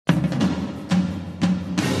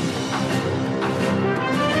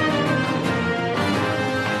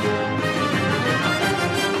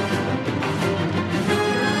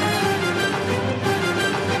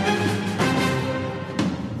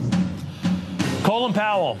Colin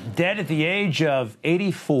Powell, dead at the age of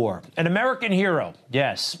 84. An American hero,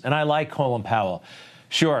 yes, and I like Colin Powell.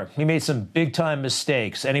 Sure, he made some big-time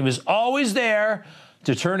mistakes, and he was always there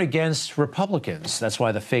to turn against Republicans. That's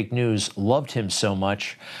why the fake news loved him so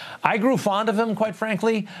much. I grew fond of him, quite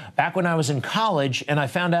frankly, back when I was in college, and I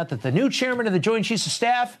found out that the new chairman of the Joint Chiefs of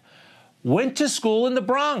Staff went to school in the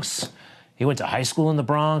Bronx. He went to high school in the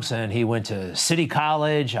Bronx, and he went to City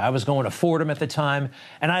College. I was going to Fordham at the time,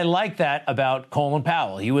 and I like that about Colin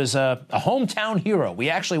Powell. He was a hometown hero. We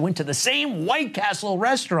actually went to the same White Castle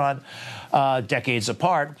restaurant decades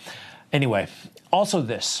apart. Anyway, also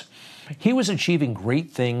this. He was achieving great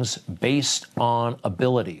things based on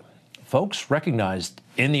ability. Folks recognized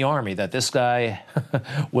in the Army that this guy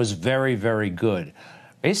was very, very good.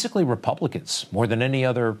 Basically, Republicans, more than any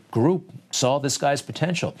other group, saw this guy's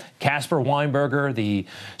potential. Caspar Weinberger, the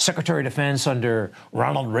Secretary of Defense under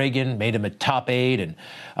Ronald Reagan, made him a top aide, and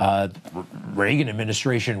Reagan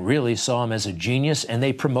administration really saw him as a genius, and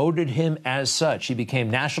they promoted him as such. He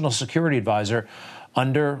became National Security Advisor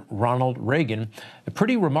under Ronald Reagan. A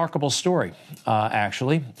pretty remarkable story,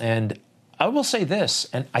 actually. And I will say this,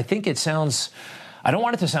 and I think it sounds, I don't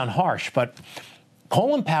want it to sound harsh, but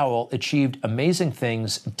Colin Powell achieved amazing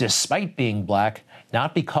things despite being black,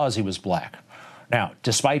 not because he was black. Now,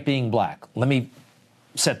 despite being black, let me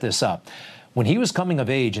set this up. When he was coming of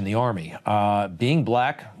age in the Army, being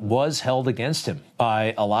black was held against him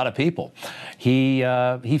by a lot of people. He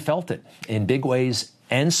felt it in big ways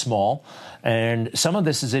and small. And some of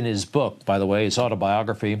this is in his book, by the way, his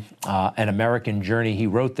autobiography, An American Journey. He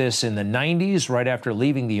wrote this in the 90s, right after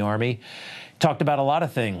leaving the Army. Talked about a lot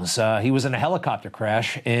of things. He was in a helicopter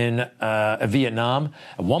crash in Vietnam.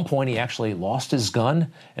 At one point, he actually lost his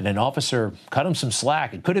gun, and an officer cut him some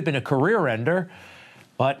slack. It could have been a career ender,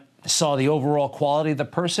 but saw the overall quality of the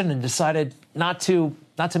person and decided not to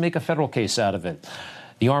make a federal case out of it.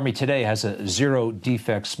 The Army today has a zero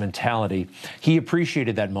defects mentality. He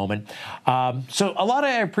appreciated that moment. So a lot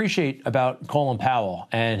I appreciate about Colin Powell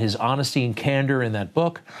and his honesty and candor in that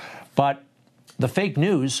book, but the fake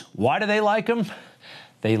news, why do they like him?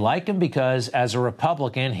 They like him because, as a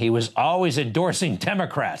Republican, he was always endorsing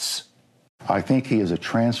Democrats. I think he is a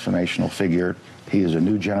transformational figure. He is a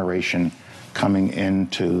new generation coming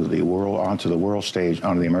into the world, onto the world stage,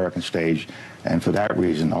 onto the American stage. And for that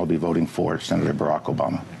reason, I'll be voting for Senator Barack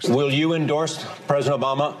Obama. Will you endorse President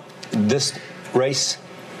Obama this race?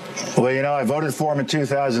 Well, you know, I voted for him in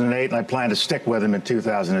 2008, and I plan to stick with him in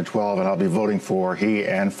 2012, and I'll be voting for he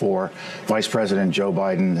and for Vice President Joe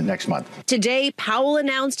Biden next month. Today, Powell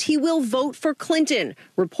announced he will vote for Clinton,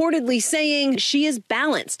 reportedly saying she is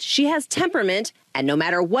balanced, she has temperament, and no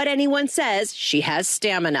matter what anyone says, she has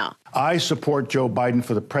stamina. I support Joe Biden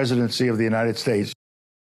for the presidency of the United States.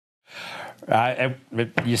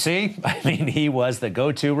 You see, I mean, he was the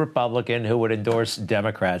go-to Republican who would endorse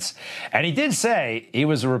Democrats. And he did say he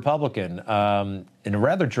was a Republican in a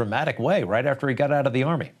rather dramatic way right after he got out of the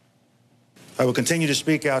Army. I will continue to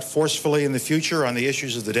speak out forcefully in the future on the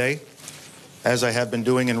issues of the day, as I have been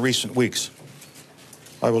doing in recent weeks.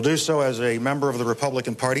 I will do so as a member of the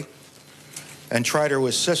Republican Party and try to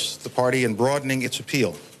assist the party in broadening its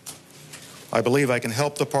appeal. I believe I can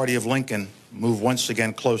help the party of Lincoln move once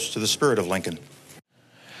again close to the spirit of Lincoln.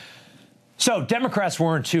 So Democrats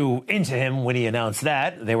weren't too into him when he announced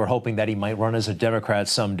that. They were hoping that he might run as a Democrat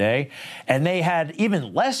someday. And they had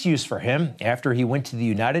even less use for him after he went to the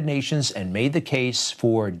United Nations and made the case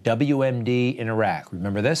for WMD in Iraq.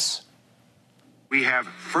 Remember this? We have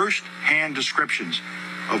first-hand descriptions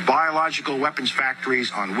of biological weapons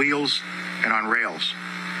factories on wheels and on rails.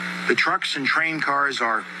 The trucks and train cars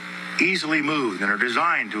are easily moved and are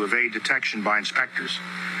designed to evade detection by inspectors.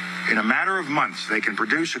 In a matter of months, they can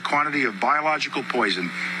produce a quantity of biological poison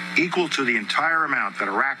equal to the entire amount that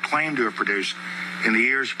Iraq claimed to have produced in the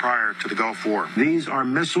years prior to the Gulf War. These are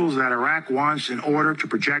missiles that Iraq wants in order to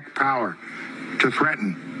project power, to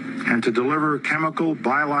threaten, and to deliver chemical,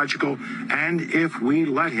 biological, and, if we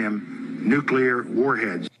let him, nuclear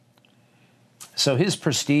warheads. So his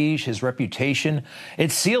prestige, his reputation,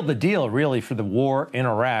 it sealed the deal, really, for the war in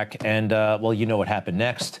Iraq. And, well, you know what happened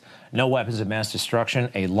next. No weapons of mass destruction,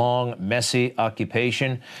 a long, messy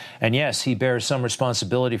occupation. And, yes, he bears some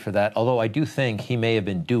responsibility for that, although I do think he may have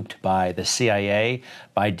been duped by the CIA,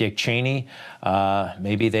 by Dick Cheney.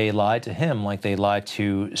 Maybe they lied to him like they lied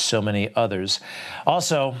to so many others.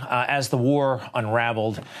 Also, as the war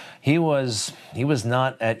unraveled, he was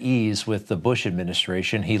not at ease with the Bush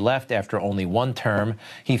administration. He left after only one term.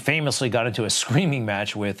 He famously got into a screaming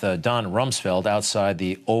match with Don Rumsfeld outside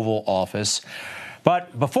the Oval Office.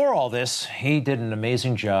 But before all this, he did an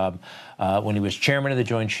amazing job when he was chairman of the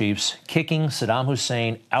Joint Chiefs, kicking Saddam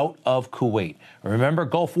Hussein out of Kuwait. Remember,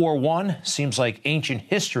 Gulf War I seems like ancient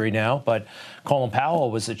history now, but Colin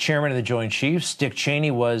Powell was the chairman of the Joint Chiefs. Dick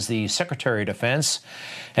Cheney was the Secretary of Defense.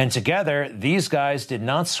 And together, these guys did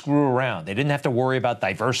not screw around. They didn't have to worry about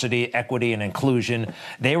diversity, equity, and inclusion.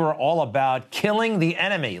 They were all about killing the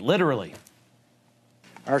enemy, literally.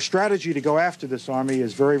 Our strategy to go after this army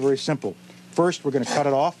is very, very simple. First, we're going to cut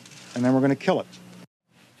it off, and then we're going to kill it.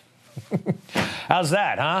 How's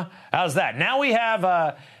that, huh? How's that? Now we have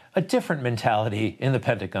a different mentality in the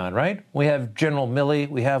Pentagon, right? We have General Milley,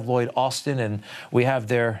 we have Lloyd Austin, and we have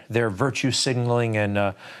their virtue signaling, and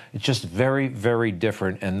it's just very, very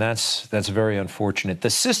different, and that's very unfortunate. The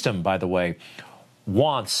system, by the way,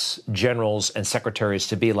 wants generals and secretaries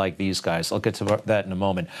to be like these guys. I'll get to that in a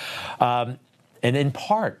moment. And in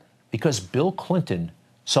part because Bill Clinton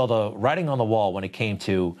saw the writing on the wall when it came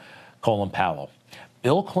to Colin Powell.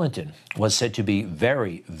 Bill Clinton was said to be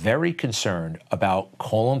very, very concerned about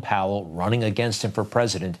Colin Powell running against him for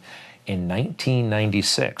president in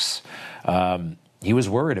 1996. He was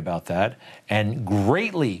worried about that and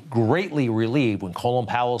greatly, greatly relieved when Colin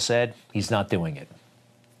Powell said he's not doing it.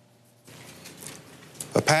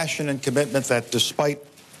 A passion and commitment that, despite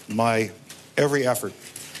my every effort,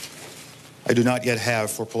 I do not yet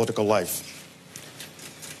have for political life,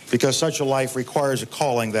 because such a life requires a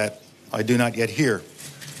calling that I do not yet hear.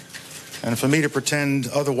 And for me to pretend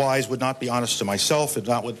otherwise would not be honest to myself, it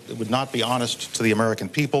would not be honest to the American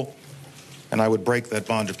people, and I would break that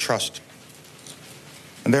bond of trust.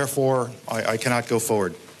 And therefore, I cannot go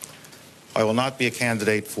forward. I will not be a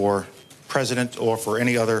candidate for president or for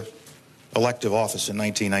any other elective office in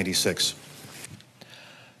 1996.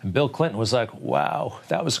 And Bill Clinton was like, wow,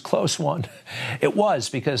 that was a close one. It was,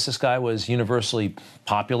 because this guy was universally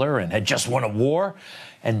popular and had just won a war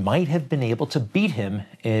and might have been able to beat him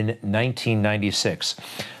in 1996.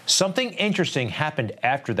 Something interesting happened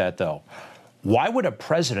after that, though. Why would a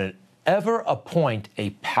president ever appoint a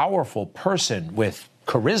powerful person with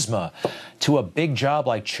charisma to a big job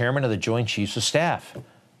like chairman of the Joint Chiefs of Staff?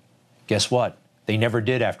 Guess what? They never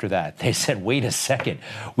did after that. They said, wait a second,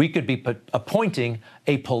 we could be appointing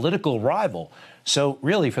a political rival. So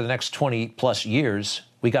really, for the next 20 plus years,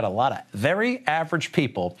 we got a lot of very average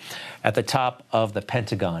people at the top of the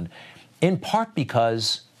Pentagon, in part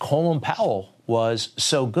because Colin Powell was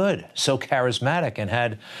so good, so charismatic, and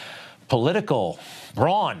had political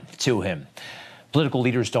brawn to him. Political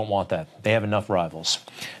leaders don't want that. They have enough rivals.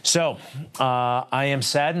 So I am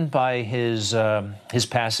saddened by his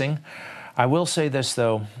passing. I will say this,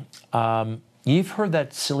 though. You've heard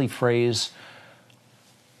that silly phrase,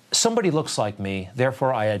 somebody looks like me,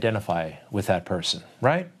 therefore I identify with that person,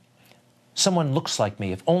 right? Someone looks like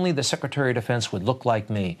me. If only the Secretary of Defense would look like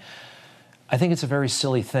me. I think it's a very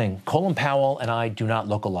silly thing. Colin Powell and I do not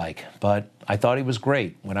look alike, but I thought he was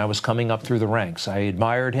great when I was coming up through the ranks. I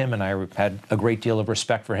admired him, and I had a great deal of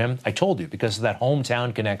respect for him. I told you, because of that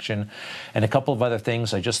hometown connection and a couple of other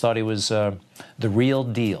things, I just thought he was the real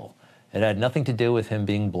deal. It had nothing to do with him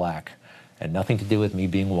being black and nothing to do with me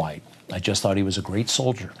being white. I just thought he was a great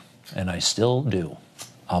soldier, and I still do.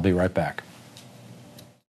 I'll be right back.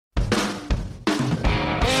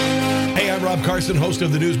 Hey, I'm Rob Carson, host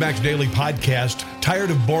of the Newsmax Daily Podcast.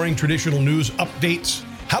 Tired of boring traditional news updates?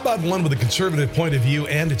 How about one with a conservative point of view,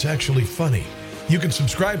 and it's actually funny? You can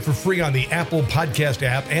subscribe for free on the Apple Podcast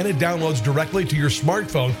app, and it downloads directly to your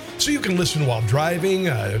smartphone, so you can listen while driving,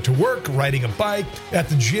 to work, riding a bike, at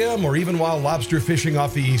the gym, or even while lobster fishing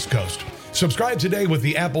off the East Coast. Subscribe today with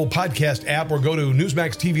the Apple Podcast app, or go to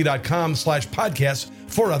newsmaxtv.com/podcasts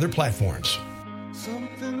for other platforms.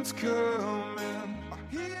 Something's coming.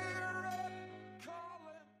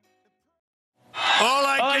 All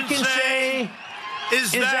I can say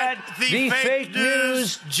is that the fake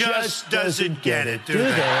news just doesn't get it, do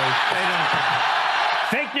they?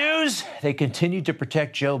 Fake news. They continue to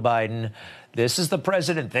protect Joe Biden. This is the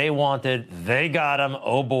president they wanted. They got him.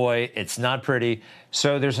 Oh, boy, it's not pretty.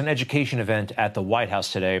 So there's an education event at the White House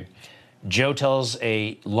today. Joe tells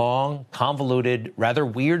a long, convoluted, rather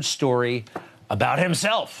weird story about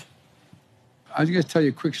himself. I was going to tell you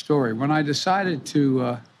a quick story. When I decided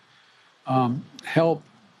to help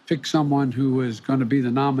pick someone who was going to be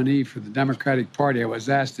the nominee for the Democratic Party, I was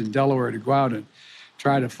asked in Delaware to go out and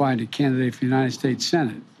try to find a candidate for the United States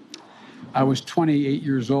Senate. I was 28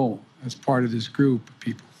 years old as part of this group of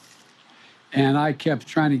people. And I kept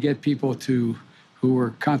trying to get people who were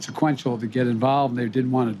consequential to get involved, and they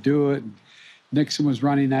didn't want to do it. And Nixon was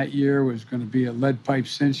running that year, was going to be a lead pipe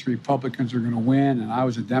cinch. Republicans were going to win, and I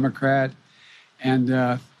was a Democrat.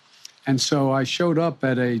 And And so I showed up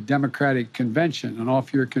at a Democratic convention, an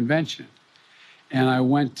off-year convention. And I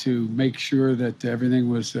went to make sure that everything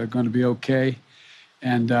was going to be okay.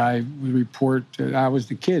 And I would report that I was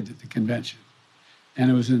the kid at the convention.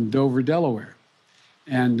 And it was in Dover, Delaware.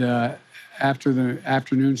 And after the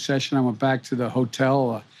afternoon session, I went back to the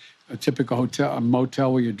hotel, a typical hotel, a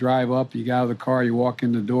motel where you drive up, you get out of the car, you walk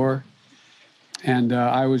in the door. And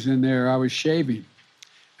I was in there, I was shaving.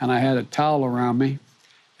 And I had a towel around me.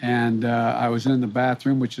 And I was in the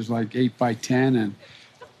bathroom, which is like 8 by 10, and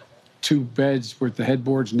 2 beds with the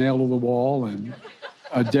headboards nailed to the wall and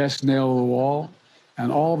a desk nailed to the wall.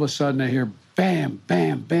 And all of a sudden I hear bam,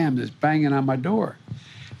 bam, bam, this banging on my door.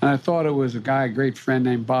 And I thought it was a great friend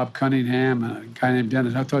named Bob Cunningham and a guy named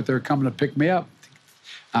Dennis. I thought they were coming to pick me up.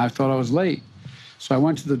 I thought I was late. So I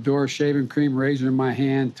went to the door, shaving cream, razor in my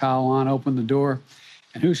hand, towel on, opened the door.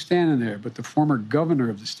 And who's standing there but the former governor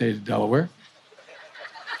of the state of Delaware?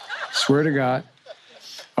 Swear to God.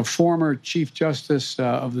 A former Chief Justice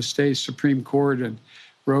of the state Supreme Court and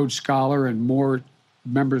Rhodes Scholar, and more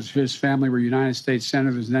members of his family were United States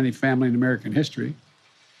senators than any family in American history.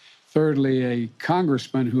 Thirdly, a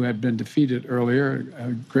congressman who had been defeated earlier,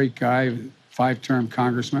 a great guy, 5-term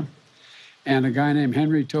congressman, and a guy named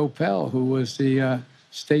Henry Topel, who was the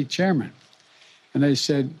state chairman. And they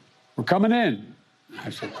said, "We're coming in."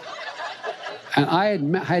 I said, and I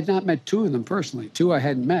had not met 2 of them personally. 2 I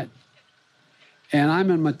hadn't met. And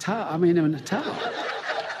I'm in a towel,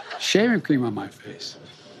 shaving cream on my face.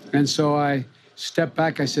 And so I stepped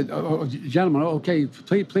back. I said, "Oh, gentlemen, okay,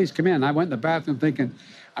 please come in." I went in the bathroom thinking,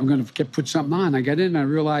 I'm going to put something on. I got in and I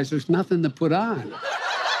realized there's nothing to put on.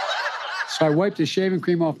 So I wiped the shaving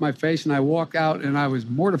cream off my face and I walked out and I was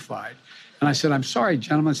mortified. And I said, "I'm sorry,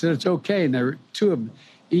 gentlemen." I said, "It's okay." And there were 2 of them,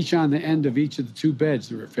 each on the end of each of the 2 beds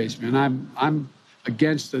that were facing me. And I'm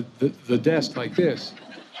against the desk like this.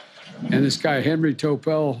 And this guy, Henry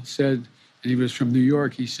Topel, said, and he was from New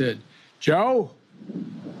York, he said, "Joe,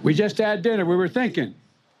 we just had dinner. We were thinking.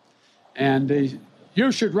 And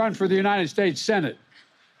you should run for the United States Senate."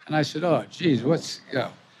 And I said, "Oh, geez, what's, you know?"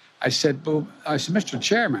 I said, "Mr.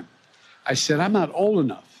 Chairman," I said, "I'm not old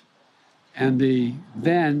enough." And the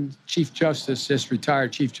then Chief Justice, this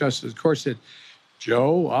retired Chief Justice, of course, said,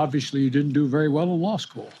 "Joe, obviously you didn't do very well in law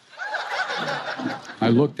school." I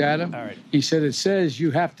looked at him. All right. He said, "It says you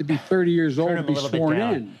have to be 30 years old to be sworn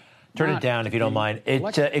in." Turn it down if you don't mind.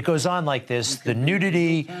 It goes on like this. The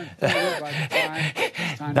nudity,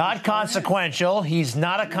 not consequential. He's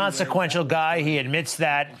not a consequential guy. He admits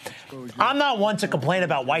that. I'm not one to complain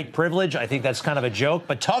about white privilege. I think that's kind of a joke.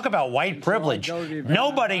 But talk about white privilege.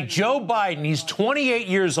 Nobody, Joe Biden, he's 28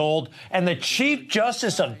 years old, and the Chief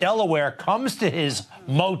Justice of Delaware comes to his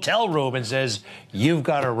motel room and says, "You've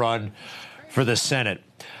got to run for the Senate."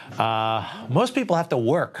 Most people have to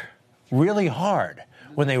work really hard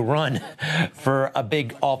when they run for a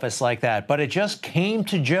big office like that. But it just came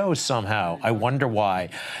to Joe somehow. I wonder why.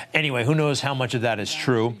 Anyway, who knows how much of that is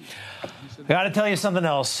true. I got to tell you something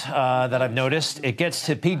else that I've noticed. It gets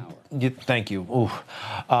to Pete. Thank you.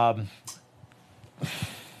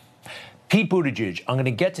 Pete Buttigieg. I'm going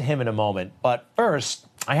to get to him in a moment. But first,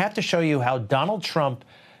 I have to show you how Donald Trump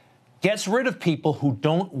gets rid of people who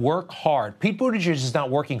don't work hard. Pete Buttigieg is not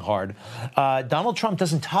working hard. Donald Trump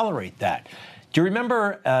doesn't tolerate that. Do you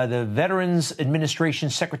remember the Veterans Administration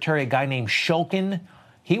Secretary, a guy named Shulkin?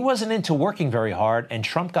 He wasn't into working very hard, and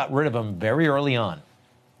Trump got rid of him very early on.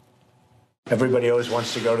 Everybody always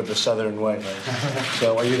wants to go to the Southern way.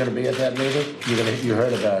 So are you going to be at that meeting? You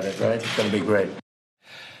heard about it, right? It's going to be great.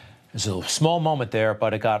 There's a small moment there,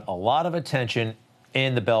 but it got a lot of attention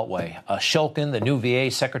in the Beltway. Shulkin, the new VA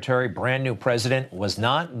secretary, brand new president, was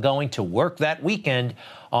not going to work that weekend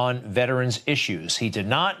on veterans issues. He did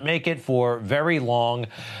not make it for very long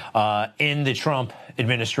in the Trump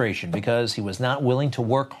administration because he was not willing to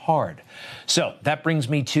work hard. So that brings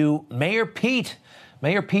me to Mayor Pete.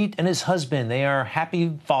 Mayor Pete and his husband, they are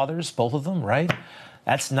happy fathers, both of them, right?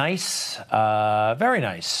 That's nice, very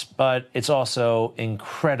nice, but it's also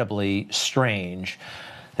incredibly strange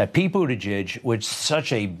that Pete Buttigieg, with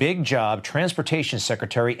such a big job, transportation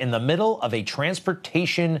secretary, in the middle of a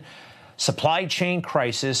transportation supply chain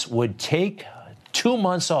crisis, would take 2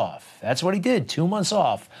 months off. That's what he did, 2 months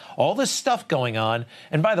off. All this stuff going on.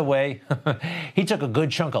 And by the way, he took a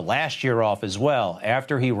good chunk of last year off as well.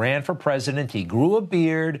 After he ran for president, he grew a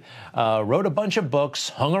beard, wrote a bunch of books,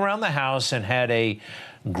 hung around the house, and had a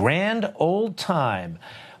grand old time.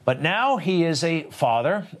 But now he is a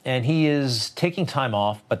father, and he is taking time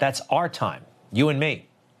off, but that's our time, you and me.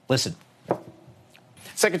 Listen.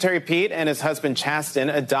 Secretary Pete and his husband Chasten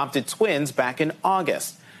adopted twins back in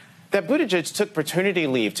August. that Buttigieg took paternity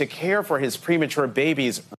leave to care for his premature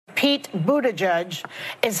babies. Pete Buttigieg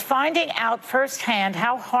is finding out firsthand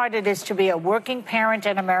how hard it is to be a working parent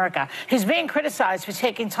in America. He's being criticized for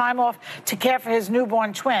taking time off to care for his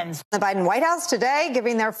newborn twins. The Biden White House today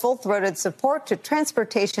giving their full-throated support to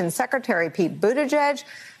Transportation Secretary Pete Buttigieg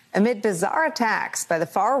amid bizarre attacks by the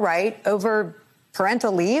far right over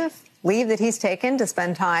parental leave that he's taken to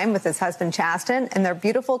spend time with his husband Chasten and their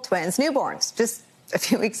beautiful twins, newborns, just a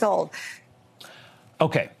few weeks old.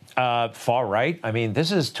 Okay. Far right. I mean,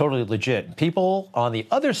 this is totally legit. People on the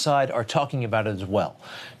other side are talking about it as well.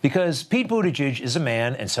 Because Pete Buttigieg is a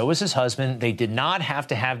man, and so is his husband. They did not have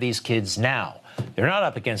to have these kids now. They're not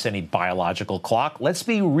up against any biological clock. Let's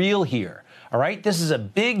be real here. All right? This is a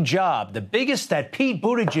big job, the biggest that Pete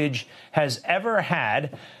Buttigieg has ever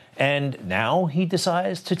had. And now he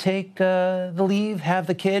decides to take the leave, have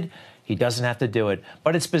the kid. He doesn't have to do it.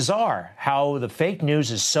 But it's bizarre how the fake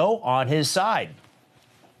news is so on his side.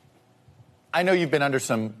 I know you've been under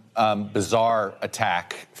some bizarre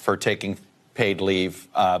attack for taking paid leave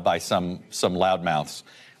by some loudmouths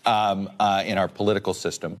in our political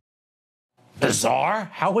system.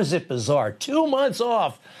 Bizarre? How is it bizarre? 2 months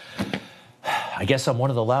off. I guess I'm one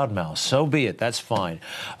of the loudmouths. So be it. That's fine.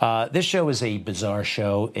 This show is a bizarre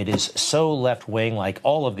show. It is so left-wing, like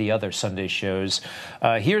all of the other Sunday shows.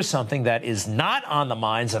 Here's something that is not on the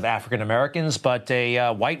minds of African Americans, but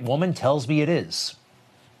a white woman tells me it is.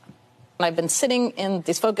 I've been sitting in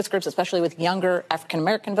these focus groups, especially with younger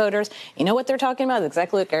African-American voters. You know what they're talking about?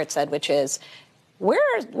 Exactly what Garrett said, which is,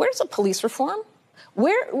 where's a police reform?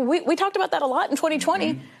 We talked about that a lot in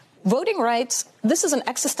 2020. Mm-hmm. Voting rights, this is an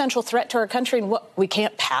existential threat to our country, and what, we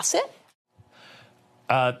can't pass it?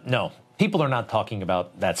 No, people are not talking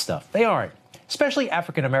about that stuff. They aren't, especially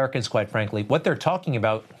African-Americans, quite frankly. What they're talking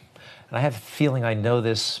about, and I have a feeling I know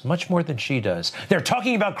this much more than she does, they're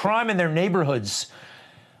talking about crime in their neighborhoods.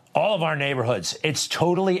 All of our neighborhoods. It's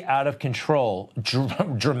totally out of control.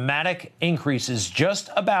 Dramatic increases just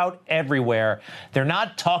about everywhere. They're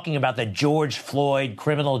not talking about the George Floyd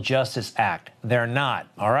Criminal Justice Act. They're not,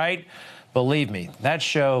 all right? Believe me, that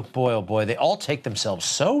show, boy, oh boy, they all take themselves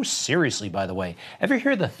so seriously, by the way. Ever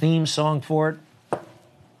hear the theme song for it?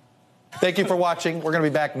 Thank you for watching. We're going to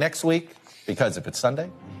be back next week because if it's Sunday,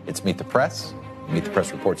 it's Meet the Press. Meet the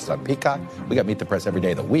Press Reports is on Peacock. We got Meet the Press every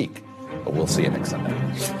day of the week. But we'll see you next Sunday.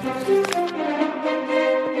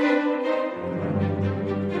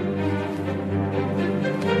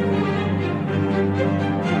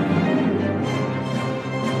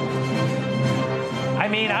 I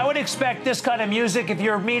mean, I would expect this kind of music if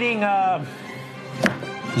you're meeting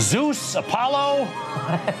Zeus, Apollo.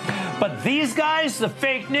 But these guys, the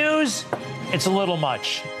fake news, it's a little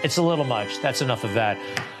much. It's a little much. That's enough of that.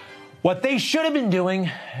 What they should have been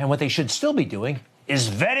doing, and what they should still be doing, is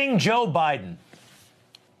vetting Joe Biden.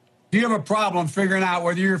 Do you have a problem figuring out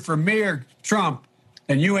whether you're for me or Trump,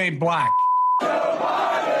 and you ain't black? Joe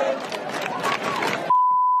Biden!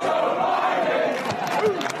 Joe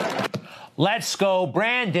Biden! Let's go,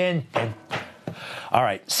 Brandon. All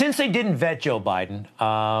right. Since they didn't vet Joe Biden,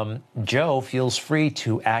 Joe feels free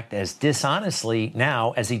to act as dishonestly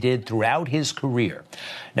now as he did throughout his career.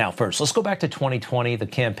 Now, first, let's go back to 2020, the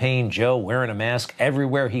campaign. Joe wearing a mask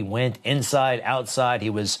everywhere he went, inside, outside. He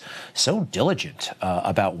was so diligent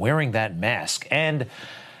about wearing that mask. And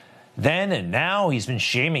then and now he's been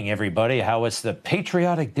shaming everybody how it's the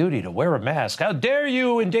patriotic duty to wear a mask. How dare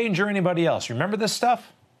you endanger anybody else? Remember this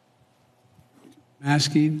stuff?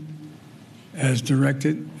 Masking, as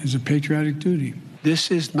directed, is a patriotic duty.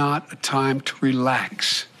 This is not a time to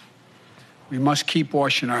relax. We must keep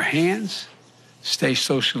washing our hands, stay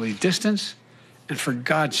socially distanced, and for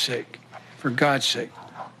God's sake,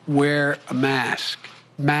 wear a mask.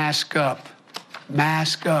 Mask up.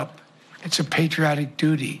 Mask up. It's a patriotic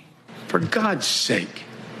duty. For God's sake,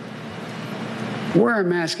 wear a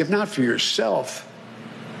mask, if not for yourself,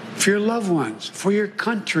 for your loved ones, for your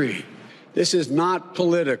country. This is not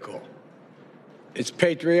political. It's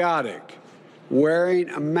patriotic. Wearing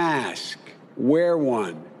a mask. Wear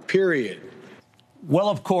one. Period. Well,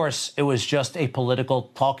 of course, it was just a political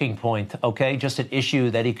talking point, okay? Just an issue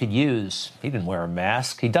that he could use. He didn't wear a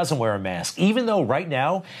mask. He doesn't wear a mask, even though right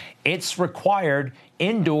now it's required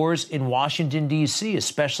indoors in Washington, D.C.,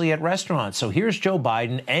 especially at restaurants. So here's Joe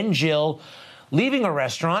Biden and Jill leaving a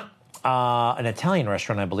restaurant, an Italian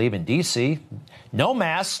restaurant, I believe, in D.C. No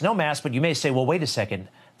mask, but you may say, well, wait a second.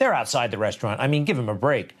 They're outside the restaurant. I mean, give them a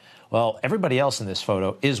break. Well, everybody else in this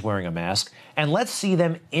photo is wearing a mask. And let's see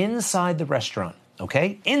them inside the restaurant,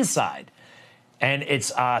 okay? Inside. And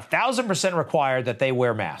it's 1,000% required that they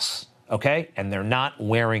wear masks, okay? And they're not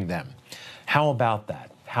wearing them. How about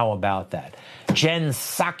that? How about that? Jen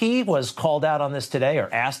Psaki was called out on this today, or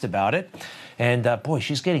asked about it. And boy,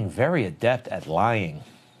 she's getting very adept at lying.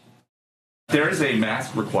 There is a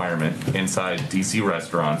mask requirement inside D.C.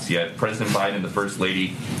 restaurants, yet President Biden and the First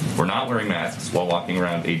Lady were not wearing masks while walking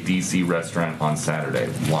around a D.C. restaurant on Saturday.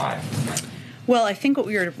 Why? Well, I think what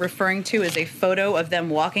we were referring to is a photo of them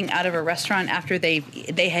walking out of a restaurant after they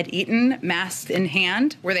had eaten, masks in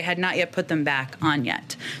hand, where they had not yet put them back on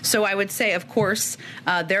yet. So I would say, of course,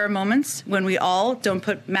 there are moments when we all don't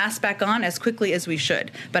put masks back on as quickly as we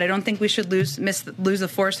should. But I don't think we should lose the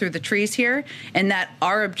forest through the trees here, and that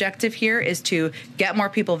our objective here is to get more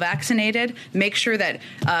people vaccinated, make sure that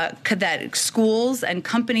that schools and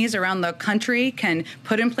companies around the country can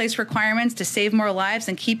put in place requirements to save more lives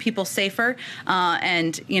and keep people safer.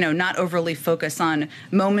 And, not overly focus on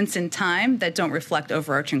moments in time that don't reflect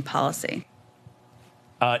overarching policy.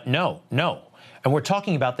 No. And we're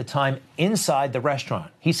talking about the time inside the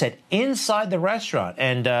restaurant. He said inside the restaurant.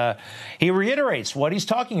 And he reiterates what he's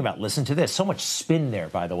talking about. Listen to this. So much spin there,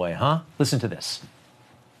 by the way, huh? Listen to this.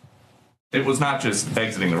 It was not just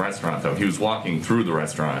exiting the restaurant, though. He was walking through the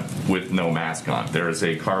restaurant with no mask on. There is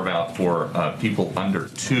a carve-out for people under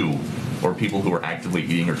 2 or people who are actively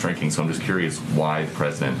eating or drinking. So I'm just curious why the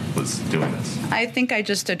president was doing this. I think I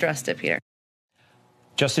just addressed it, Peter.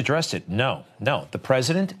 Just addressed it. No. The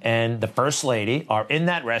president and the first lady are in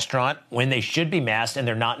that restaurant when they should be masked, and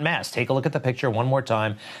they're not masked. Take a look at the picture one more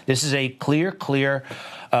time. This is a clear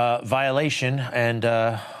violation,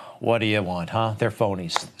 and what do you want, huh? They're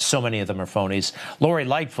phonies. So many of them are phonies. Lori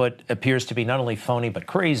Lightfoot appears to be not only phony but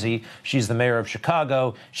crazy. She's the mayor of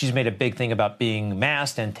Chicago. She's made a big thing about being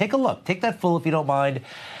masked. And take a look. Take that full if you don't mind.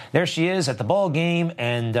 There she is at the ball game,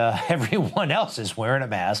 and everyone else is wearing a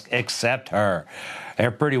mask except her.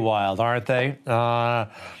 They're pretty wild, aren't they?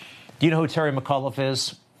 Do you know who Terry McAuliffe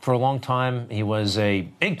is? For a long time, he was a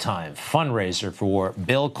big-time fundraiser for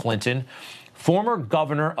Bill Clinton. Former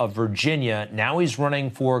governor of Virginia. Now he's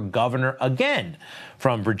running for governor again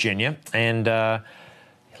from Virginia. And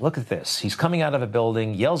look at this. He's coming out of a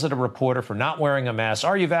building, yells at a reporter for not wearing a mask.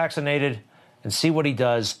 Are you vaccinated? And see what he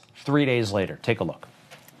does 3 days later. Take a look.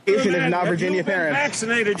 If not Virginia parents.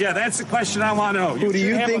 Vaccinated, yeah, that's the question I want to know. Who do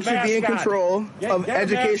you think should be in control of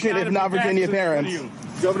education if not Virginia parents?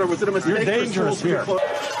 Governor, was it a mistake? You're dangerous here.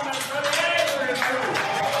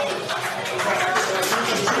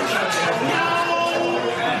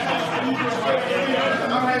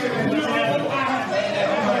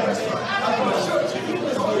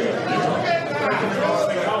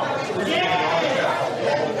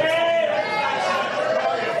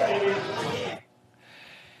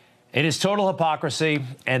 It is total hypocrisy,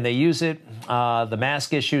 and they use it, the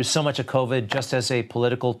mask issue, so much of COVID, just as a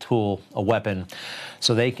political tool, a weapon,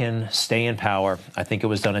 so they can stay in power. I think it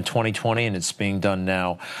was done in 2020, and it's being done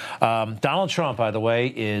now. Donald Trump, by the way,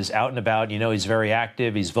 is out and about. He's very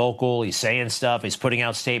active. He's vocal. He's saying stuff. He's putting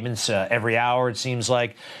out statements every hour, it seems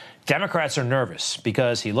like. Democrats are nervous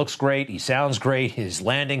because he looks great. He sounds great. His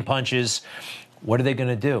landing punches. What are they going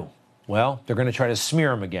to do? Well, they're going to try to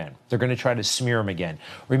smear him again.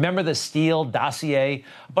 Remember the Steele dossier?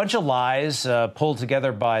 A bunch of lies pulled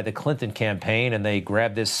together by the Clinton campaign, and they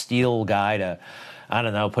grabbed this Steele guy to,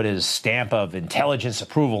 put his stamp of intelligence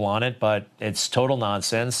approval on it, but it's total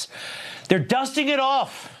nonsense. They're dusting it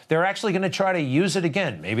off. They're actually going to try to use it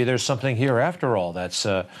again. Maybe there's something here after all that's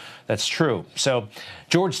true. So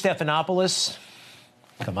George Stephanopoulos,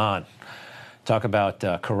 come on, talk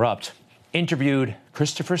about corrupt. Interviewed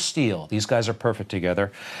Christopher Steele. These guys are perfect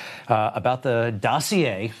together about the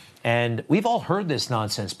dossier. And we've all heard this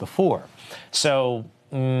nonsense before. So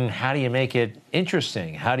how do you make it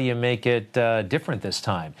interesting? How do you make it different this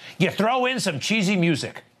time? You throw in some cheesy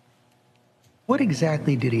music. What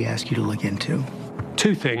exactly did he ask you to look into?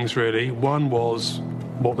 Two things, really. One was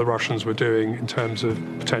what the Russians were doing in terms of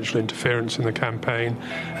potential interference in the campaign.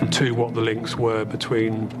 And two, what the links were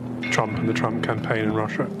between Trump and the Trump campaign in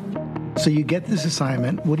Russia. So you get this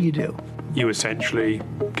assignment. What do? You essentially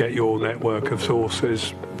get your network of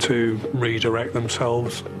sources to redirect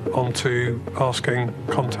themselves onto asking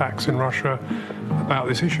contacts in Russia about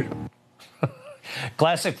this issue.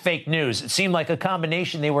 Classic fake news. It seemed like a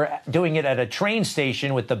combination. They were doing it at a train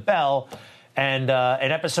station with the bell and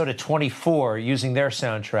an episode of 24 using their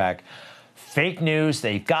soundtrack. Fake news.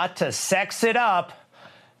 They've got to sex it up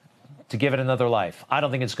to give it another life. I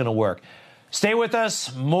don't think it's going to work. Stay with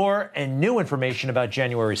us. More and new information about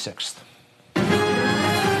January 6th.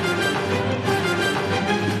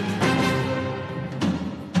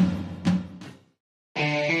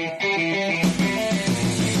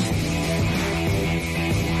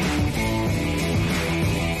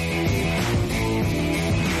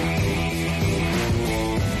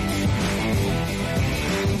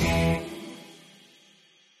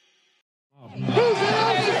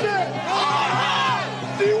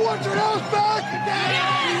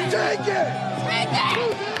 Take it!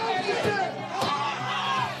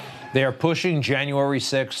 They are pushing January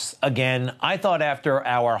 6th again. I thought after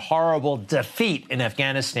our horrible defeat in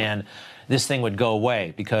Afghanistan, this thing would go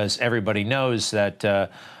away because everybody knows that,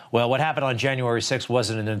 well, what happened on January 6th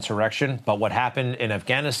wasn't an insurrection, but what happened in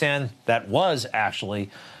Afghanistan, that was actually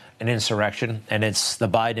an insurrection, and it's the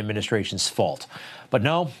Biden administration's fault. But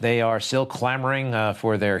no, they are still clamoring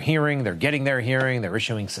for their hearing. They're getting their hearing. They're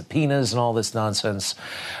issuing subpoenas and all this nonsense.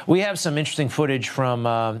 We have some interesting footage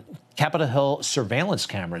from Capitol Hill surveillance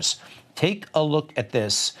cameras. Take a look at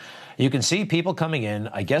this. You can see people coming in.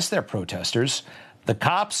 I guess they're protesters. The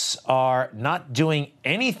cops are not doing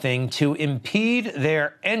anything to impede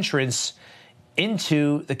their entrance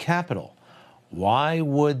into the Capitol. Why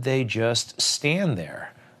would they just stand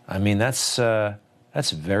there? I mean, that's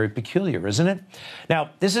very peculiar, isn't it?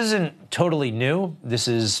 Now, this isn't totally new. This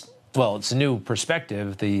is, well, it's a new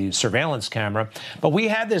perspective, the surveillance camera. But we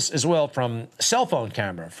had this as well from cell phone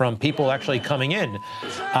camera, from people actually coming in,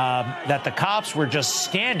 that the cops were just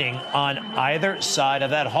standing on either side of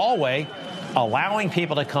that hallway, allowing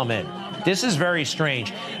people to come in. This is very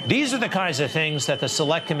strange. These are the kinds of things that the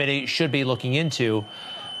Select Committee should be looking into,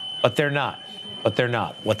 but they're not.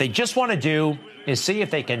 What they just want to do is see if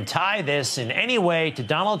they can tie this in any way to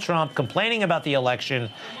Donald Trump complaining about the election,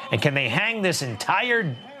 and can they hang this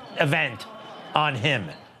entire event on him.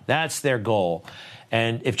 That's their goal.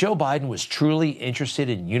 And if Joe Biden was truly interested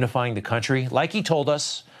in unifying the country, like he told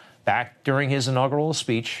us back during his inaugural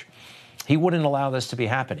speech, he wouldn't allow this to be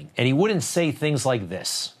happening. And he wouldn't say things like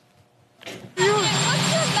this. What's your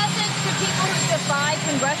message to people who defy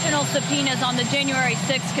congressional subpoenas on the January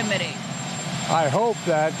 6th committee? I hope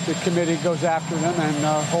that the committee goes after them and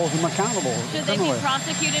holds them accountable. Should they be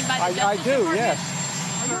prosecuted by the Justice Department?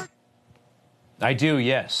 I do,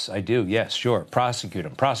 yes, sure. Prosecute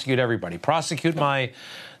them. Prosecute everybody. Prosecute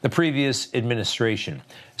the previous administration.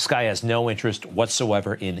 This guy has no interest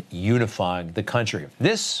whatsoever in unifying the country.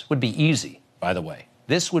 This would be easy, by the way.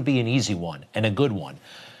 This would be an easy one and a good one.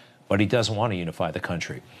 But he doesn't want to unify the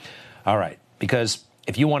country. All right, because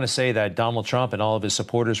if you want to say that Donald Trump and all of his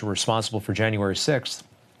supporters were responsible for January 6th,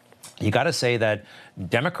 you got to say that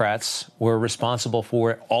Democrats were responsible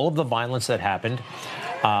for all of the violence that happened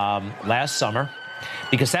last summer,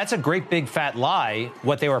 because that's a great big fat lie,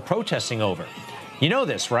 what they were protesting over. You know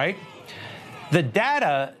this, right? The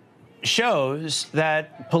data shows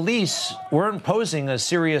that police weren't posing a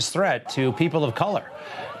serious threat to people of color.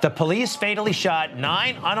 The police fatally shot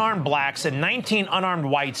 9 unarmed blacks and 19 unarmed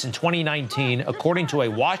whites in 2019, according to a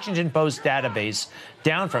Washington Post database,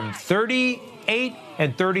 down from 38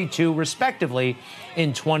 and 32, respectively,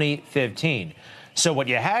 in 2015. So what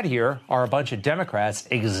you had here are a bunch of Democrats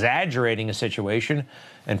exaggerating a situation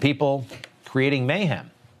and people creating mayhem.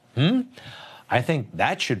 I think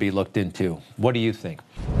that should be looked into. What do you think?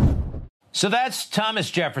 So that's Thomas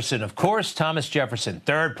Jefferson. Of course, Thomas Jefferson,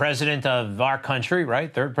 third president of our country,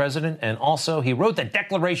 right? Third president. And also he wrote the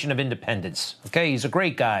Declaration of Independence. Okay, he's a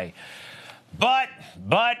great guy. But,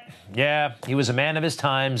 yeah, he was a man of his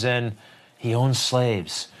times and he owned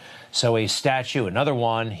slaves. So a statue, another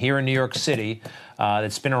one here in New York City,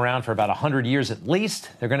 that's been around for about 100 years at least,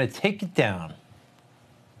 they're going to take it down.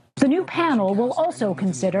 The new panel will also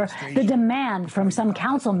consider the demand from some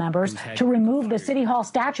council members to remove the City Hall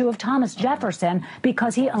statue of Thomas Jefferson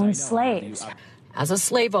because he owned slaves. As a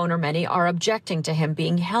slave owner, many are objecting to him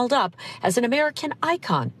being held up as an American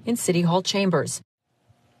icon in City Hall chambers.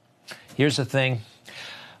 Here's the thing.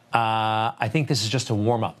 I think this is just a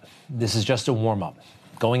warm-up. This is just a warm-up.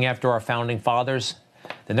 Going after our founding fathers,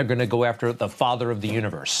 then they're going to go after the father of the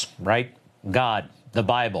universe, right? God, the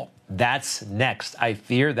Bible. That's next. I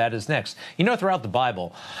fear that is next. You know, throughout the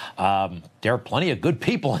Bible, there are plenty of good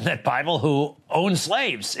people in that Bible who own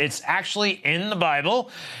slaves. It's actually in the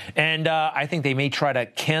Bible. And I think they may try to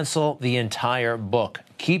cancel the entire book.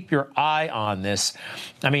 Keep your eye on this.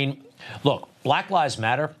 I mean, look, Black Lives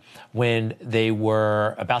Matter, when they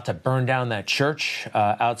were about to burn down that church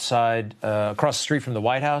outside, across the street from the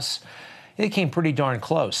White House, they came pretty darn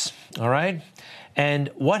close, all right? And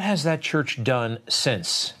what has that church done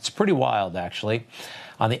since? It's pretty wild, actually.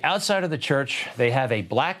 On the outside of the church, they have a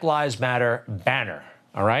Black Lives Matter banner,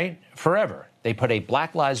 all right? Forever. They put a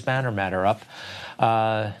Black Lives Matter up.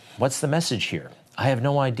 What's the message here? I have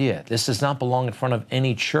no idea. This does not belong in front of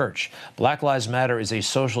any church. Black Lives Matter is a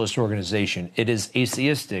socialist organization. It is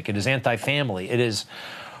atheistic. It is anti-family. It is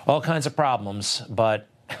all kinds of problems, but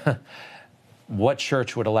what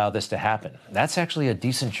church would allow this to happen? That's actually a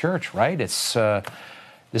decent church, right? It's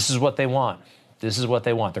this is what they want. This is what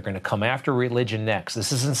they want. They're going to come after religion next.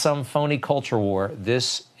 This isn't some phony culture war.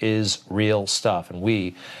 This is real stuff. And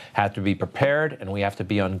we have to be prepared, and we have to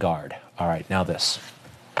be on guard. All right, now this.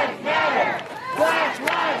 Black lives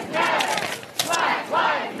matter. Black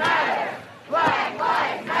lives matter. Black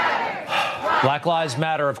lives matter. Black lives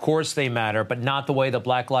matter. Of course they matter, but not the way the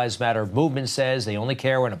Black Lives Matter movement says. They only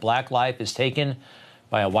care when a black life is taken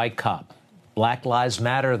by a white cop. Black lives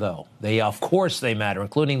matter, though. Of course they matter,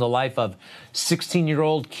 including the life of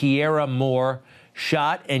 16-year-old Kiera Moore,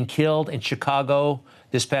 shot and killed in Chicago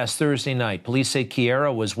this past Thursday night. Police say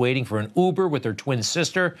Kiera was waiting for an Uber with her twin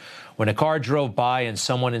sister when a car drove by and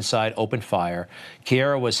someone inside opened fire.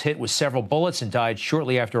 Kiera was hit with several bullets and died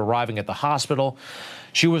shortly after arriving at the hospital.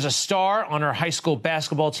 She was a star on her high school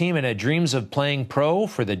basketball team and had dreams of playing pro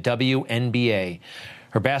for the WNBA.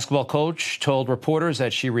 Her basketball coach told reporters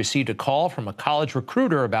that she received a call from a college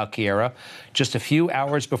recruiter about Kiera just a few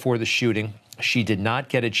hours before the shooting. She did not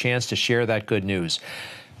get a chance to share that good news.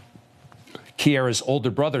 Kiera's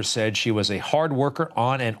older brother said she was a hard worker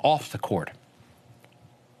on and off the court.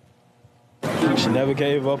 She never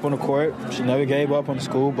gave up on the court. She never gave up on the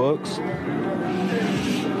school books.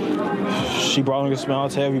 She brought a smile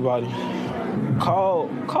to everybody. Call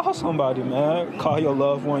somebody, man. Call your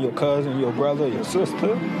loved one, your cousin, your brother, your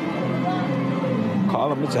sister. Call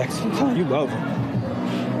them and text them. Tell them you love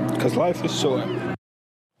them. Because life is short.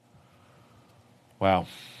 Wow.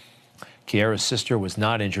 Kiera's sister was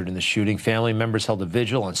not injured in the shooting. Family members held a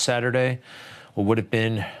vigil on Saturday, what would have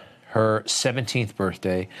been her 17th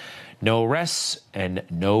birthday. No arrests and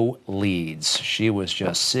no leads. She was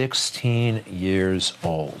just 16 years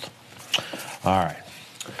old. All right.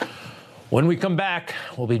 When we come back,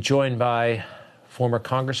 we'll be joined by former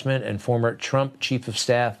Congressman and former Trump Chief of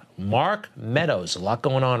Staff Mark Meadows. A lot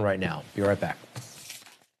going on right now. Be right back.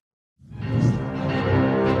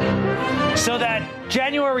 So that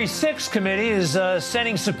January 6th committee is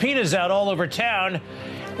sending subpoenas out all over town.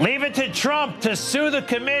 Leave it to Trump to sue the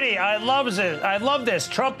committee. I love this.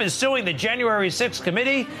 Trump is suing the January 6th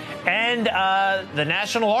committee and the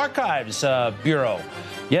National Archives Bureau.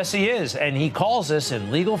 Yes, he is. And he calls this in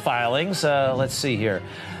legal filings. Let's see here.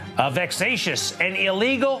 A vexatious and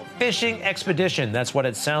illegal fishing expedition. That's what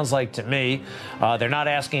it sounds like to me. They're not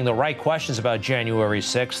asking the right questions about January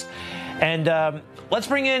 6th. And let's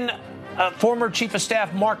bring in former Chief of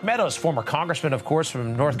Staff Mark Meadows, former congressman, of course,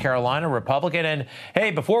 from North Carolina, Republican. And,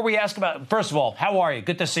 hey, before we ask about, first of all, how are you?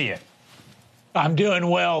 Good to see you. I'm doing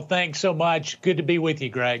well. Thanks so much. Good to be with you,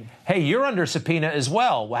 Greg. Hey, you're under subpoena as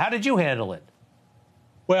well. How did you handle it?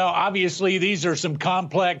 Well, obviously, these are some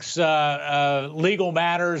complex legal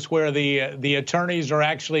matters where the attorneys are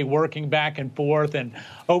actually working back and forth. And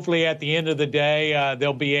hopefully at the end of the day,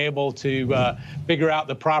 they'll be able to figure out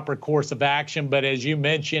the proper course of action. But as you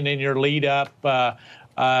mentioned in your lead up,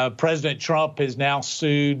 President Trump has now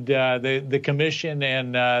sued the commission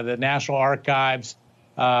and the National Archives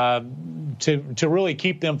to really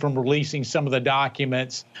keep them from releasing some of the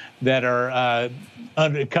documents that are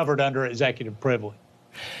covered under executive privilege.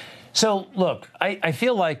 So, look, I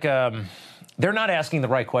feel like they're not asking the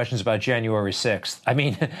right questions about January 6th. I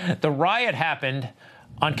mean, the riot happened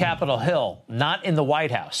on Capitol Hill, not in the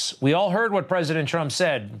White House. We all heard what President Trump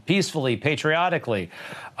said, peacefully, patriotically.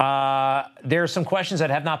 There are some questions that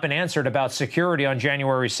have not been answered about security on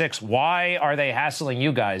January 6th. Why are they hassling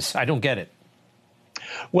you guys? I don't get it.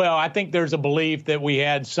 Well, I think there's a belief that we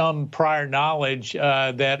had some prior knowledge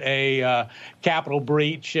that a Capitol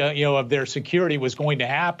breach, of their security was going to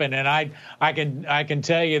happen. And I can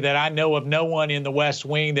tell you that I know of no one in the West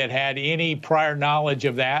Wing that had any prior knowledge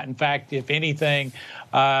of that. In fact, if anything,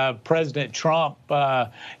 President Trump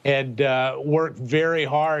had worked very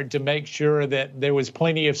hard to make sure that there was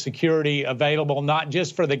plenty of security available, not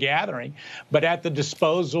just for the gathering, but at the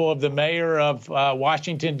disposal of the mayor of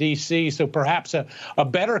Washington, D.C. So perhaps a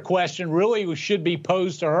better question really should be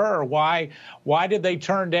posed to her. Why did they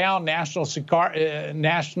turn down National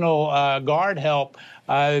Guard help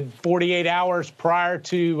 48 hours prior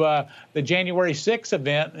to the January 6th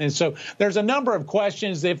event? And so there's a number of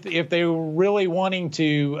questions if they were really wanting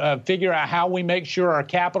to figure out how we make sure our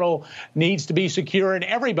Capitol needs to be secure. And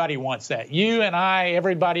everybody wants that. You and I,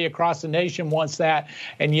 everybody across the nation wants that.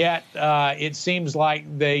 And yet it seems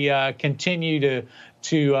like they continue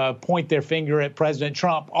to point their finger at President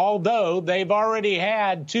Trump, although they've already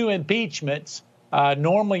had 2 impeachments.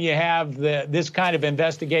 Normally you have this kind of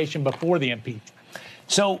investigation before the impeachment.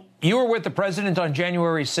 So you were with the president on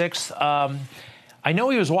January 6th. I know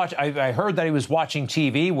he was watching. I heard that he was watching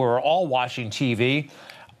TV. We were all watching TV.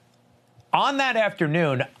 On that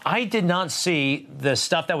afternoon, I did not see the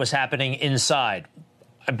stuff that was happening inside.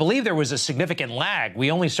 I believe there was a significant lag.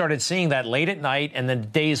 We only started seeing that late at night and the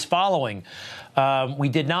days following. We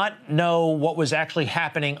did not know what was actually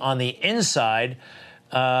happening on the inside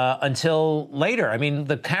until later. I mean,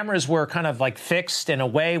 the cameras were kind of like fixed in a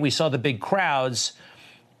way. We saw the big crowds.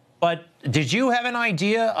 But did you have an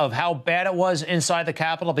idea of how bad it was inside the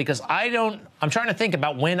Capitol? Because I'm trying to think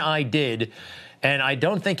about when I did, and I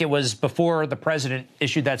don't think it was before the president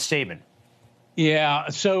issued that statement. Yeah.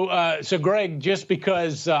 So Greg, just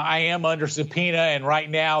because I am under subpoena and right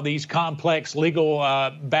now these complex legal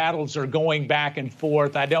battles are going back and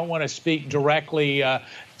forth, I don't want to speak directly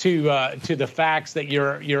to the facts that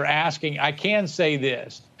you're asking. I can say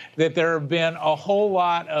this, that there have been a whole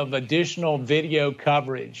lot of additional video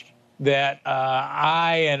coverage that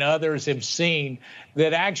I and others have seen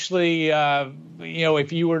that actually,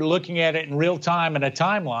 if you were looking at it in real time in a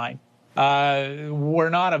timeline, were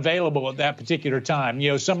not available at that particular time.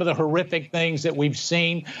 Some of the horrific things that we've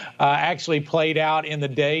seen actually played out in the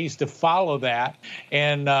days to follow that.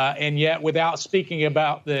 And yet, without speaking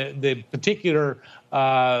about the particular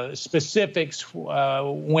specifics,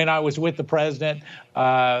 when I was with the president,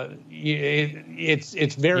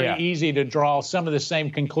 it's very easy to draw some of the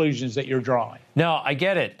same conclusions that you're drawing. No, I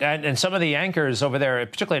get it. And some of the anchors over there,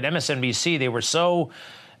 particularly at MSNBC, they were so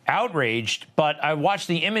outraged, but I watched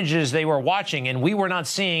the images they were watching, and we were not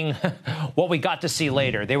seeing what we got to see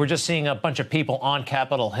later. They were just seeing a bunch of people on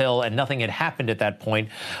Capitol Hill, and nothing had happened at that point,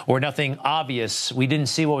 or nothing obvious. We didn't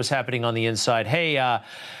see what was happening on the inside. Hey,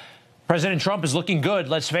 President Trump is looking good.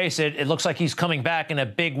 Let's face it. It looks like he's coming back in a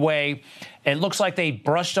big way. It looks like they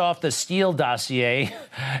brushed off the Steele dossier.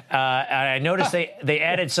 I noticed they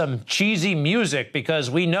added some cheesy music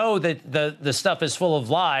because we know that the stuff is full of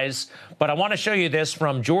lies. But I want to show you this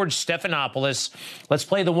from George Stephanopoulos. Let's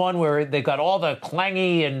play the one where they got all the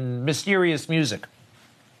clangy and mysterious music.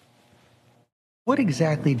 What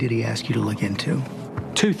exactly did he ask you to look into?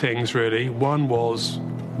 Two things, really. One was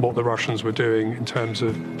what the Russians were doing in terms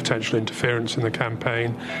of potential interference in the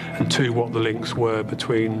campaign, and two, what the links were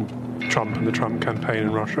between Trump and the Trump campaign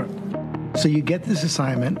in Russia. So you get this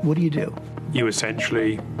assignment. What do? You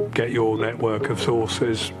essentially get your network of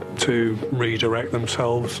sources to redirect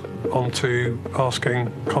themselves onto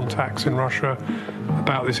asking contacts in Russia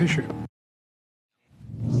about this issue.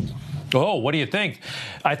 Oh, what do you think?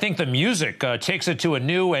 I think the music takes it to a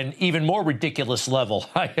new and even more ridiculous level.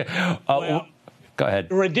 Go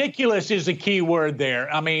ahead. Ridiculous is a key word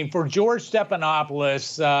there. I mean, for George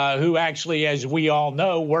Stephanopoulos, who actually, as we all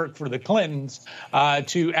know, worked for the Clintons,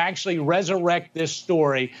 to actually resurrect this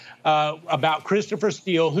story about Christopher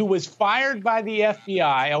Steele, who was fired by the FBI.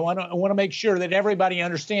 I want to make sure that everybody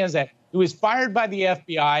understands that. He was fired by the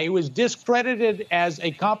FBI. He was discredited as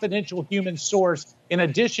a confidential human source in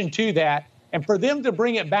addition to that. And for them to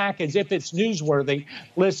bring it back as if it's newsworthy,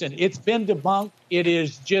 listen, it's been debunked. It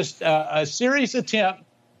is just a serious attempt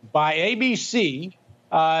by ABC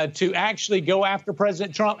to actually go after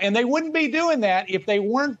President Trump. And they wouldn't be doing that if they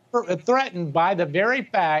weren't threatened by the very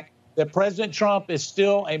fact that President Trump is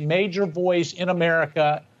still a major voice in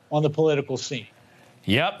America on the political scene.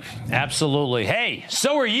 Yep, absolutely. Hey,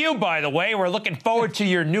 so are you, by the way. We're looking forward to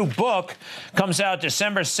your new book. Comes out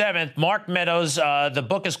December 7th. Mark Meadows. The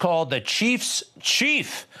book is called The Chief's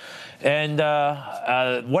Chief. And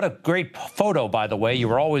what a great photo, by the way. You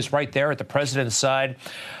were always right there at the president's side.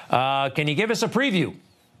 Can you give us a preview?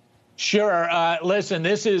 Sure. Listen,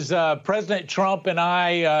 this is President Trump and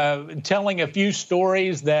I telling a few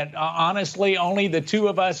stories that honestly only the two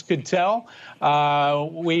of us could tell.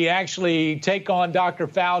 We actually take on Dr.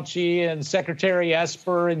 Fauci and Secretary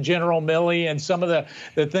Esper and General Milley and some of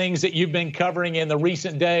the things that you've been covering in the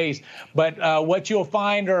recent days. But what you'll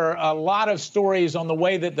find are a lot of stories on the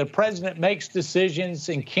way that the president makes decisions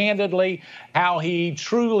and candidly how he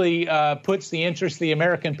truly puts the interests of the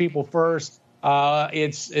American people first.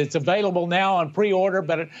 It's available now on pre-order,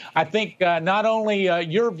 but I think not only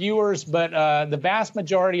your viewers, but the vast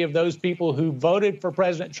majority of those people who voted for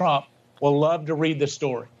President Trump will love to read the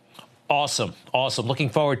story. Awesome. Awesome.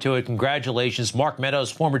 Looking forward to it. Congratulations. Mark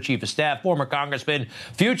Meadows, former chief of staff, former congressman,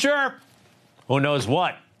 future, who knows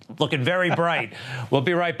what, looking very bright. We'll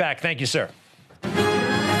be right back. Thank you, sir.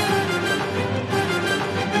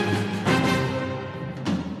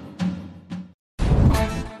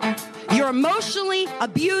 You're emotionally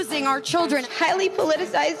abusing our children. Highly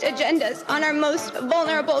politicized agendas on our most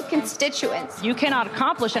vulnerable constituents. You cannot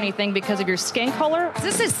accomplish anything because of your skin color.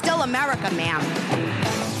 This is still America, ma'am.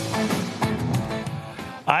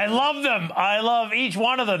 I love them. I love each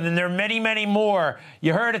one of them, and there are many, many more.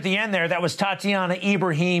 You heard at the end there, that was Tatiana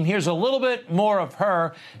Ibrahim. Here's a little bit more of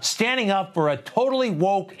her standing up for a totally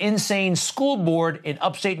woke, insane school board in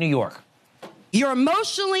upstate New York. You're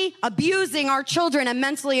emotionally abusing our children and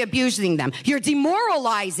mentally abusing them. You're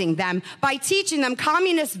demoralizing them by teaching them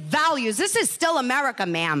communist values. This is still America,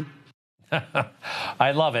 ma'am.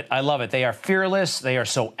 I love it. I love it. They are fearless. They are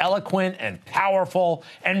so eloquent and powerful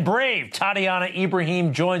and brave. Tatiana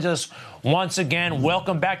Ibrahim joins us once again.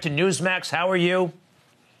 Welcome back to Newsmax. How are you?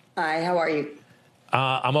 Hi, how are you?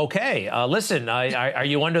 I'm okay. Listen, are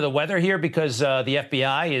you under the weather here because the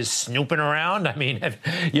FBI is snooping around? I mean, have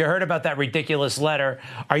you heard about that ridiculous letter?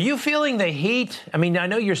 Are you feeling the heat? I mean, I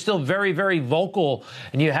know you're still very, very vocal,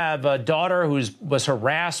 and you have a daughter who was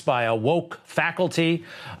harassed by a woke faculty.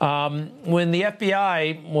 When the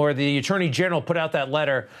FBI or the Attorney General put out that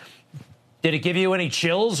letter, did it give you any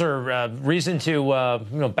chills or reason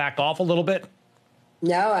to back off a little bit?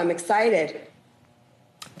 No, I'm excited.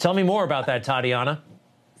 Tell me more about that, Tatiana.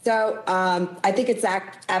 So I think it's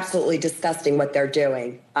absolutely disgusting what they're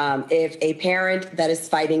doing. If a parent that is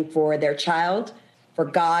fighting for their child, for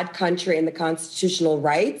God, country, and the constitutional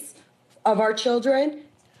rights of our children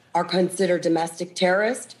are considered domestic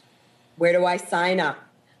terrorists, where do I sign up?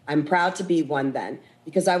 I'm proud to be one then,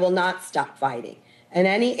 because I will not stop fighting. And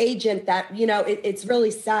any agent that, it's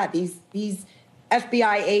really sad. These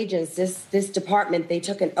FBI agents, this department, they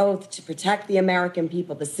took an oath to protect the American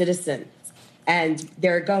people, the citizens, and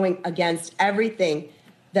they're going against everything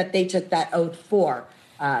that they took that oath for,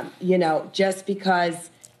 just because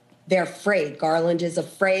they're afraid. Garland is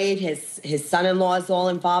afraid. His son-in-law is all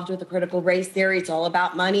involved with the critical race theory. It's all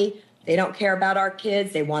about money. They don't care about our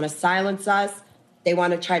kids. They want to silence us. They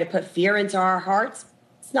want to try to put fear into our hearts.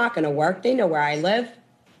 It's not going to work. They know where I live.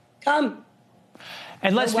 Come.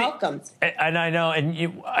 And let's welcome. And I know,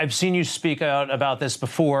 and I've seen you speak out about this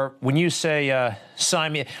before. When you say,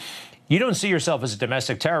 Simon, you don't see yourself as a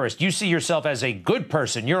domestic terrorist. You see yourself as a good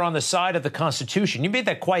person. You're on the side of the Constitution. You made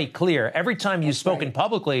that quite clear. Every time you've spoken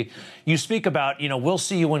publicly, you speak about, we'll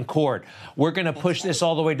see you in court. We're going to push this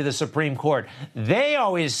all the way to the Supreme Court. They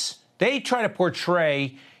try to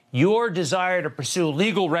portray your desire to pursue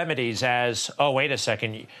legal remedies as, oh, wait a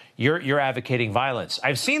second, you're advocating violence.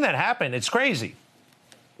 I've seen that happen. It's crazy.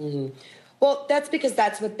 Mm-hmm. Well, that's because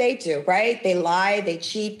that's what they do, right? They lie, they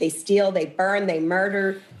cheat, they steal, they burn, they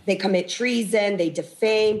murder, they commit treason, they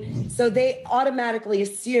defame. So they automatically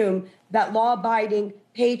assume that law-abiding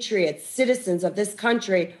patriots, citizens of this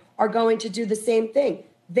country, are going to do the same thing.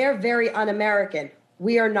 They're very un-American.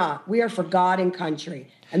 We are not. We are for God and country.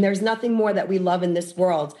 And there's nothing more that we love in this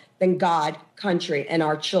world than God, country, and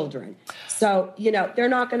our children. So, they're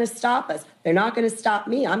not going to stop us. They're not going to stop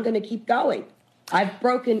me. I'm going to keep going. I've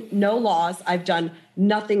broken no laws. I've done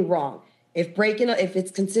nothing wrong. If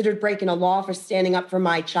it's considered breaking a law for standing up for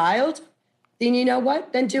my child, then you know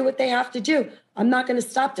what? Then do what they have to do. I'm not going to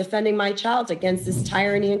stop defending my child against this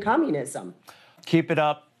tyranny and communism. Keep it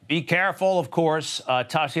up. Be careful, of course.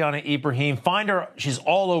 Tatiana Ibrahim, find her. She's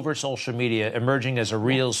all over social media, emerging as a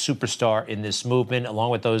real superstar in this movement,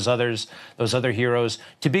 along with those other heroes.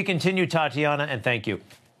 To be continued, Tatiana, and thank you.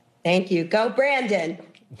 Thank you. Go, Brandon.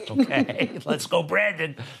 Okay, let's go,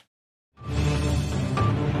 Brandon.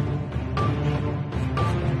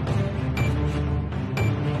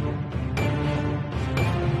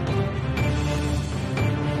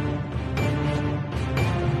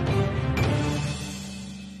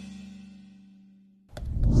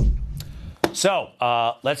 So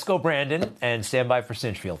let's go, Brandon, and stand by for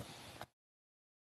Cinchfield.